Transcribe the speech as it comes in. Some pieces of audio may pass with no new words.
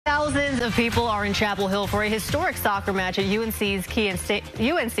Thousands of people are in Chapel Hill for a historic soccer match at UNC's Kenan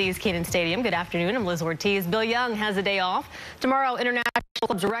Stadium. Good afternoon. I'm Liz Ortiz. Bill Young has a day off. Tomorrow, international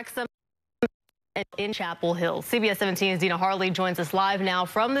clubs Wrexham in Chapel Hill. CBS 17's Dina Harley joins us live now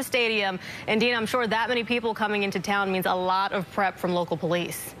from the stadium. And Dina, I'm sure that many people coming into town means a lot of prep from local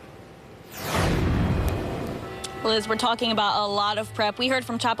police. Liz, we're talking about a lot of prep. We heard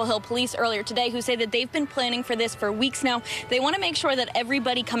from Chapel Hill Police earlier today who say that they've been planning for this for weeks now. They want to make sure that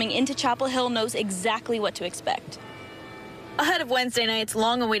everybody coming into Chapel Hill knows exactly what to expect. Ahead of Wednesday night's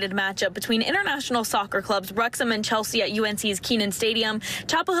long-awaited matchup between international soccer clubs Wrexham and Chelsea at UNC's Kenan Stadium,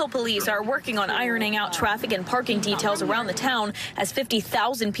 Chapel Hill Police are working on ironing out traffic and parking details around the town as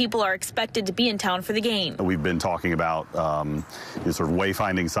 50,000 people are expected to be in town for the game. We've been talking about sort of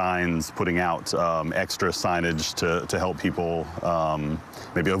wayfinding signs, putting out extra signage to help people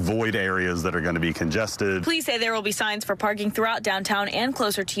maybe avoid areas that are going to be congested. Police say there will be signs for parking throughout downtown and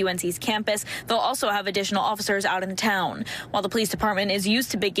closer to UNC's campus. They'll also have additional officers out in the town. While the police department is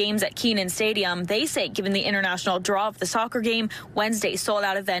used to big games at Kenan Stadium, they say given the international draw of the soccer game, Wednesday's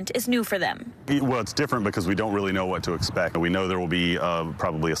sold-out event is new for them. Well, it's different because we don't really know what to expect. We know there will be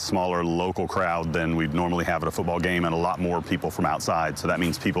probably a smaller local crowd than we'd normally have at a football game and a lot more people from outside. So that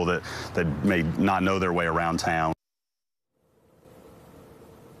means people that may not know their way around town.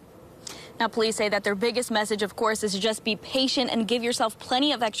 Now, police say that their biggest message, of course, is to just be patient and give yourself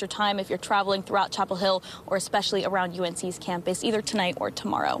plenty of extra time if you're traveling throughout Chapel Hill or especially around UNC's campus, either tonight or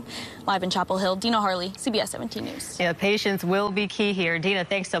tomorrow. Live in Chapel Hill, Dina Harley, CBS 17 News. Yeah, patience will be key here. Dina,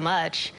 thanks so much.